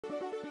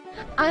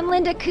I'm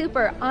Linda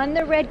Cooper on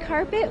the red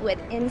carpet with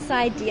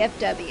Inside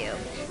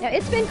DFW. Now,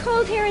 it's been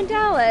cold here in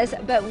Dallas,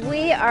 but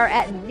we are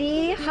at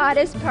the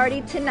hottest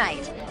party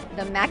tonight,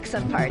 the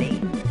Maxim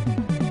party.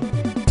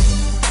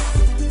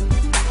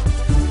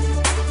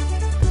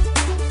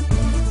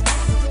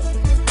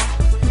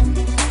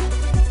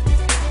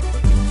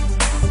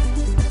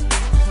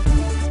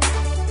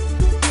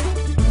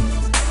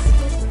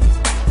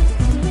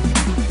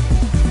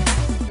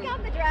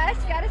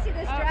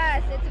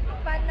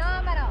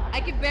 I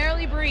can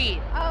barely breathe,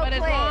 but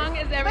as long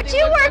as everything. But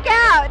you work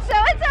out, so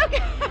it's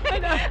okay. I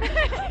know.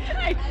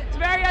 It's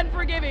very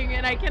unforgiving,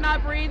 and I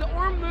cannot breathe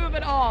or move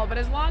at all. But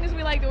as long as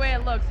we like the way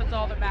it looks, that's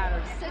all that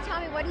matters. So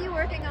tell me, what are you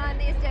working on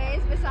these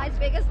days besides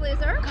Biggest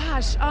Loser?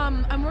 Gosh,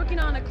 I'm working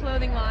on a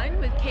clothing line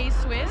with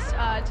K-Swiss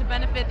to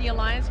benefit the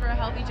Alliance for a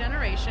Healthy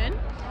Generation.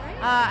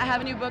 I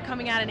have a new book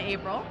coming out in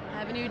April. I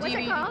have a new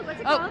DVD.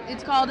 What's it called?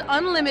 It's called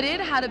Unlimited: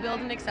 How to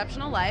Build an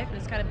Exceptional Life. And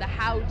it's kind of the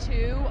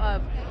how-to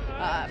of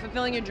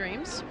fulfilling your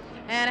dreams.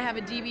 And I have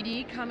a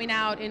DVD coming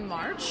out in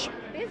March.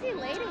 Busy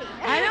lady.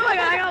 I know, I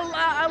got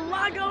a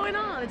lot going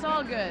on. It's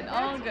all good,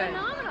 all good.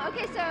 Phenomenal.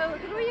 Okay, so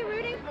who are you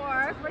rooting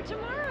for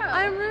tomorrow?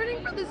 I'm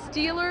rooting for the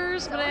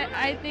Steelers, but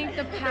I think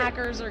the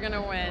Packers are going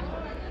to win.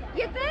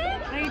 You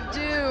think? I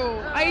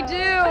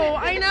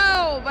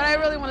know, but I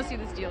really want to see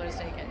the Steelers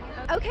take it.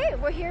 Okay,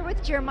 we're here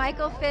with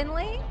Jermichael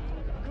Finley,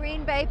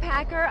 Green Bay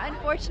Packer,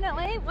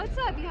 unfortunately. What's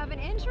up? You have an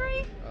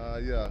injury?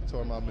 Yeah,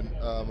 tore my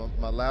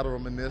lateral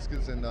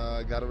meniscus and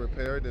got it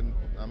repaired, and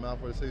I'm out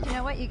for the season. You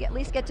know what? You at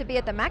least get to be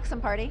at the Maxim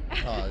party.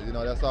 You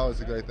know, that's always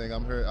a great thing.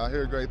 I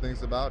hear great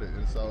things about it,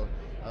 and so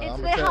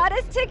it's the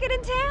hottest ticket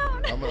in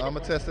town. I'm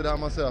gonna test it out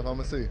myself. I'm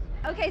gonna see.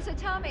 Okay, so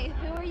tell me,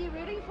 who are you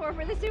rooting for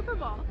the Super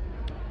Bowl?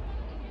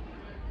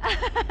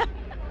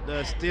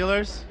 The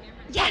Steelers.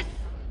 Yes,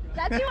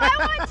 that's who I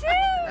want too.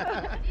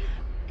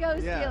 Go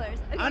Steelers.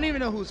 Okay. I don't even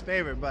know who's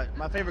favorite, but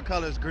my favorite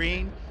color is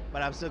green,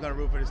 but I'm still going to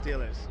root for the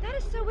Steelers. That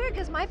is so weird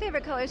because my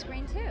favorite color is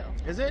green too.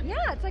 Is it?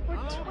 Yeah, it's like we're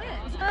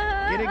twins.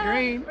 Get it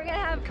green. We're going to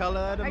have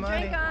color of the our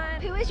money. drink on.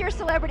 Who is your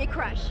celebrity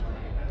crush?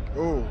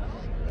 Oh,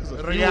 there's a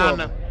few Rihanna. of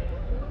them.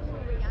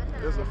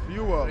 There's a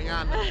few of them.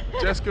 Rihanna.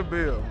 Jessica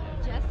Biel.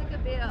 Jessica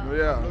Biel.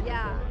 Yeah.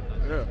 Yeah.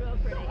 Yeah. Real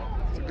pretty.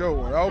 It's a good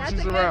one. I hope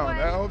she's around.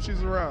 I hope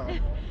she's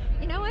around.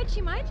 You know what? She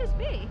might just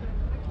be.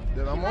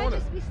 Then I'm on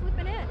it. Just be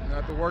slipping in. I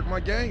have to work my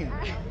game.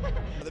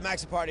 For the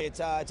Maxim party, it's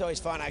always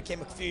fun. I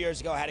came a few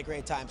years ago, had a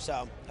great time,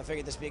 so I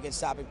figured this would be a good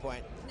stopping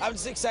point. I'm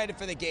just excited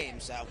for the game,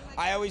 so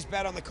I always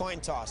bet on the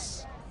coin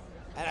toss,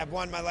 and I've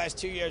won my last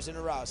 2 years in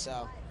a row.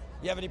 So,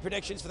 you have any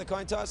predictions for the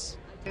coin toss?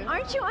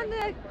 Aren't you on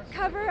the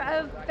cover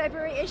of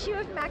February issue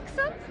of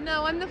Maxim?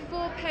 No, I'm the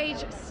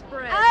full-page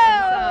spread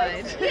Oh, inside.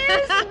 excuse me.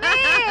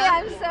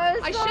 I'm so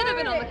sorry. I should have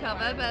been on the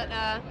cover, but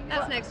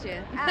that's next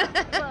year.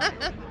 Well,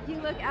 you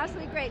look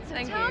absolutely great. So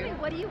tell me,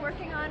 what are you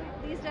working on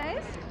these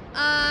days?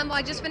 Well,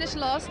 I just finished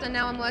Lost, and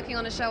now I'm working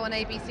on a show on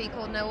ABC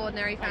called No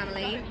Ordinary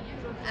Family.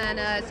 And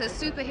it's a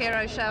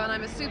superhero show, and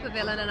I'm a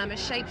supervillain, and I'm a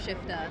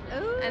shapeshifter.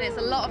 Ooh. And it's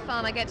a lot of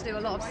fun. I get to do a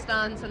lot of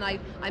stunts, and I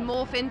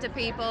morph into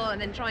people and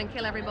then try and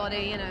kill everybody.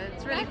 You know,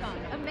 it's really fun.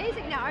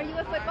 Amazing. Now, are you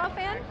a football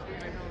fan?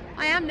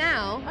 I am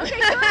now. Okay,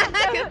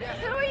 good. So,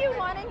 who are you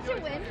wanting to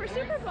win for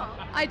Super Bowl?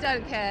 I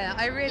don't care.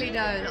 I really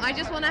don't. I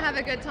just want to have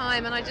a good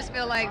time, and I just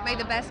feel like may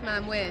the best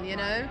man win, you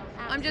know?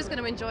 Absolutely. I'm just going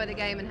to enjoy the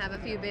game and have a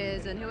few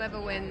beers, and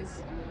whoever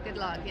wins, good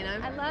luck, you know?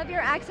 I love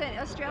your accent.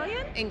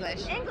 Australian?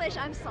 English. English,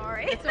 I'm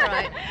sorry. It's all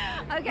right.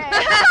 Okay.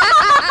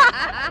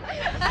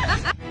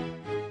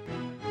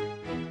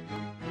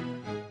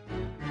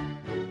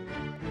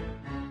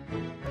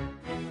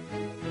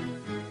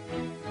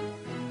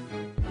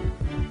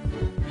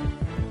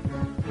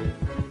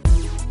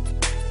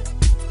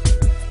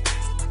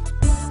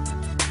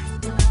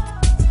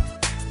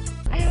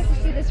 I have to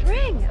see this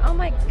ring. Oh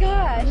my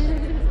gosh.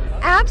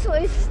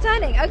 Absolutely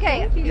stunning.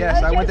 Okay.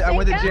 Yes, I went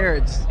to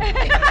Jared's.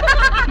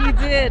 He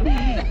did.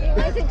 You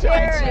went to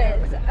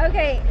Jared's.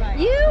 Okay,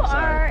 you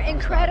are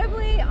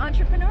incredibly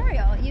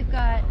entrepreneurial. You've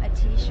got a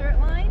t-shirt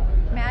line,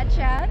 Mad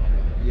Chad.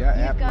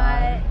 Yeah, You've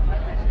got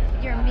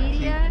your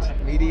media.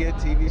 Media,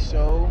 TV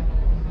show,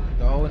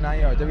 the whole 9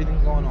 yards, everything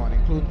going on,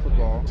 including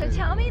football. So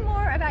tell me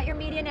more about your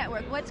media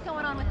network. What's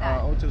going on with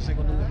that? O2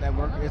 Single News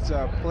Network. It's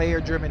a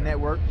player-driven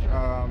network,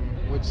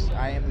 which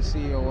I am the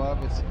CEO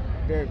of. It's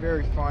very,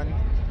 very fun.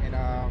 And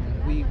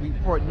we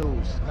report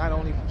news, not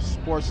only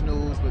sports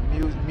news, but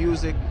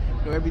music,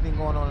 everything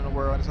going on in the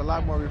world. And it's a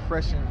lot more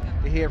refreshing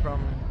to hear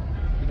from,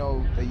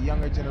 the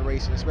younger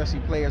generation, especially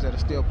players that are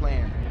still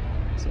playing.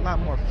 It's a lot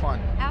more fun.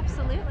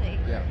 Absolutely.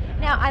 Yeah.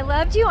 Now, I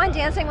loved you on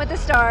Dancing with the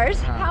Stars.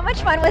 How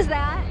much fun was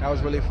that? That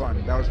was really fun.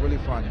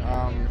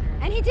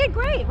 And he did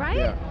great, right?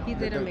 Yeah. He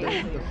did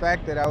amazing. The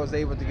fact that I was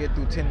able to get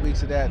through 10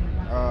 weeks of that,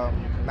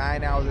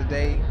 9 hours a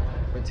day,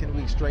 for 10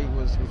 weeks straight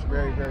was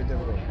very, very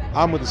difficult.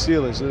 I'm with the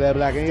Steelers, so they're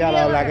black and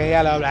yellow, black and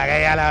yellow, black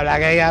and yellow,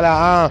 black and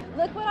yellow.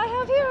 Look what I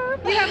have here.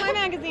 You have my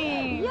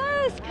magazine.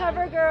 Yes,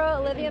 cover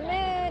girl Olivia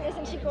Munn.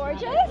 Isn't she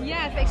gorgeous?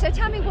 Yes. So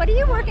tell me, what are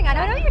you working on?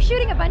 I know you're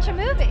shooting a bunch of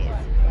movies.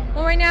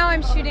 Well, right now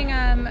I'm shooting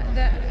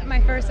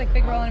my first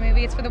big role in a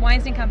movie. It's for the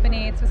Weinstein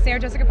Company. It's with Sarah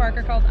Jessica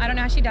Parker called I Don't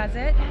Know How She Does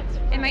It.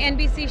 And my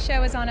NBC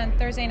show is on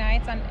Thursday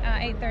nights on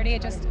 8:30.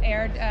 It just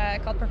aired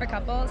called Perfect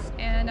Couples.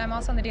 And I'm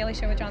also on The Daily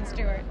Show with Jon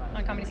Stewart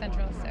on Comedy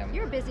Central. So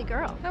You're a busy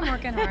girl. I'm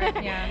working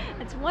hard, yeah.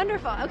 It's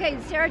wonderful. Okay,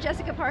 Sarah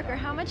Jessica Parker,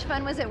 how much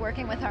fun was it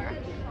working with her?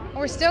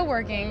 We're still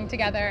working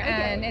together,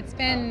 and it's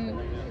been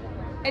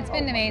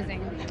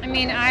amazing. I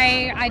mean,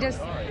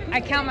 I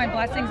count my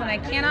blessings, and I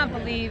cannot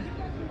believe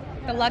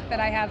the luck that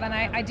I have, and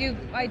I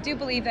do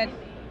believe that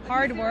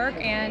hard work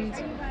and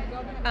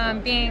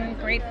being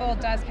grateful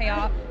does pay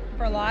off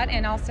for a lot,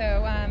 and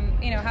also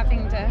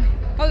having to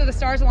hope the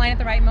stars align at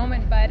the right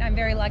moment. But I'm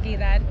very lucky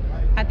that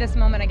at this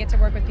moment I get to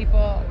work with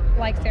people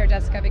like Sarah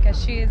Jessica,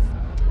 because she's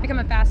become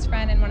a fast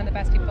friend and one of the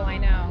best people I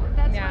know.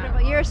 That's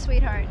wonderful. You're a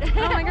sweetheart.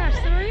 Oh my gosh,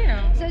 so are you.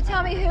 So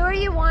tell me, who are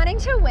you wanting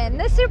to win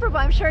the Super Bowl?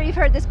 I'm sure you've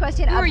heard this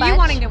question a bunch. Who are you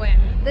wanting to win?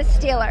 The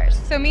Steelers.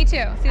 So me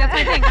too. See, that's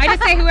my thing. I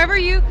just say whoever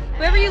you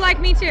like,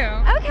 me too.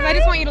 Okay. I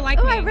just want you to like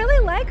me. Oh, I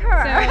really like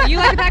her. So you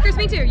like the Packers,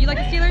 me too. You like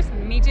the Steelers,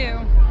 me too.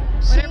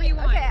 Whatever you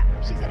want. Okay,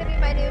 she's going to be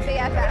my new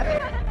BFF.